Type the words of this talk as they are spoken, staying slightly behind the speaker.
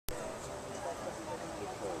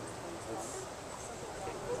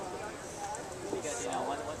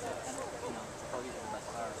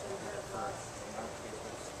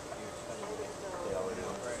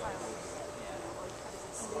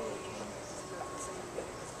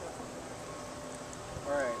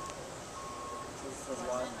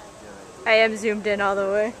I am zoomed in all the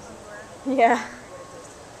way. Yeah.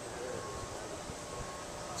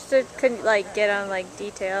 Just couldn't like get on like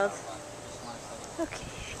details. Okay,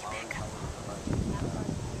 get back up.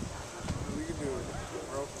 We can do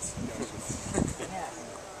ropes.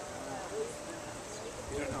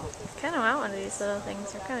 You don't know. Kind of want one of these little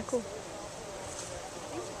things. They're kind of cool.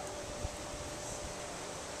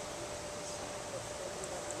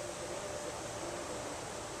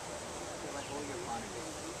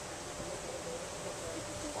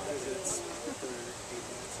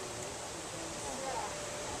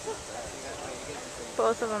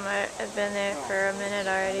 Both of them have been there for a minute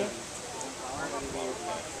already. How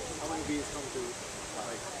many bees come through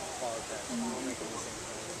like qualitative?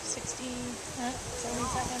 60 minutes, 70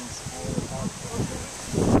 seconds.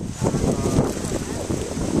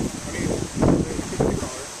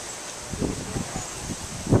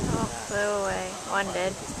 Oh, flew away. One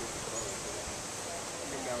did. I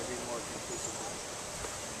think that would be more conclusive.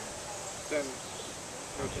 Then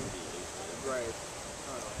they can, right.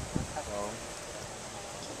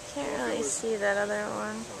 Can't really see that other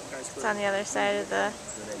one. It's on the other side of the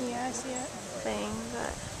Yeah, I see it. thing,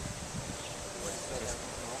 but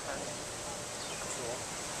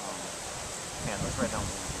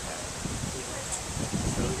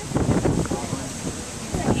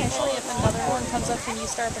Actually, if another one comes up, can you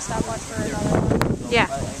start the stopwatch for another one? yeah.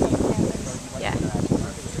 Yeah.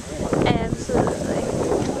 Absolutely.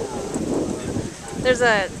 There's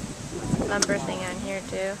a number thing on here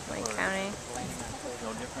too, like counting. No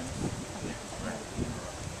difference. Do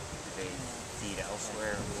they feed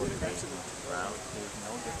elsewhere or do they move around? There's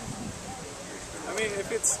no difference. I mean,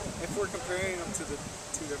 if we're comparing them to the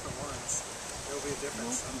two different ones, there will be a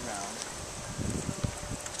difference.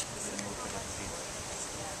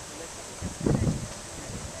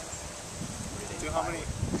 How many?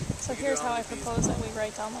 So here's how I propose that we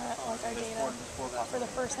write down our data. For the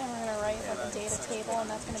first thing, we're going to write like a data table, and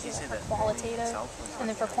that's going to be like for qualitative. And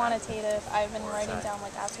then for quantitative, I've been writing down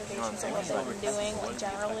like observations of what they've been doing, like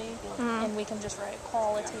generally. And we can just write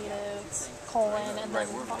qualitative colon and then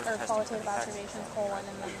or qualitative observations colon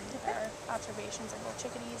and then our observations of both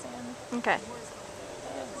chickadees and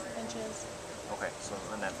finches. Okay, so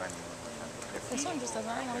then that might be This one just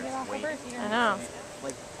doesn't want to get off the bird feeder. I know.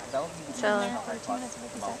 like that would be It's been there for 2 minutes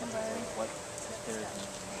and 50 seconds already.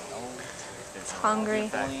 It's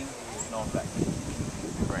hungry. No effect.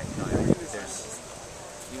 Right. No, there's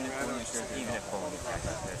even if pulling gets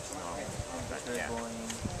back, there's no effect. Yeah.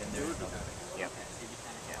 Then there's no effect. Yep.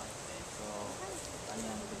 Yeah. So I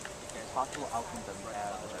mean, possible outcomes that we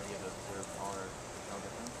have that we have observed are no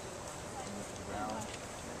different. They move to the ground.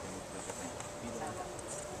 They move to a different feeder.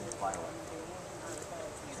 They fly away.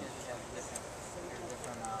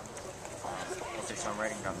 Okay, so I'm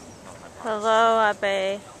writing down my Hello,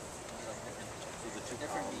 Abe.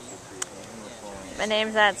 My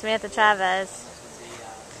name's Aunt Samantha Chavez.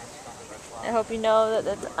 I hope you know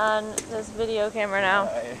that it's on this video camera now.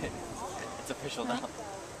 It's official now.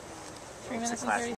 3 minutes and 30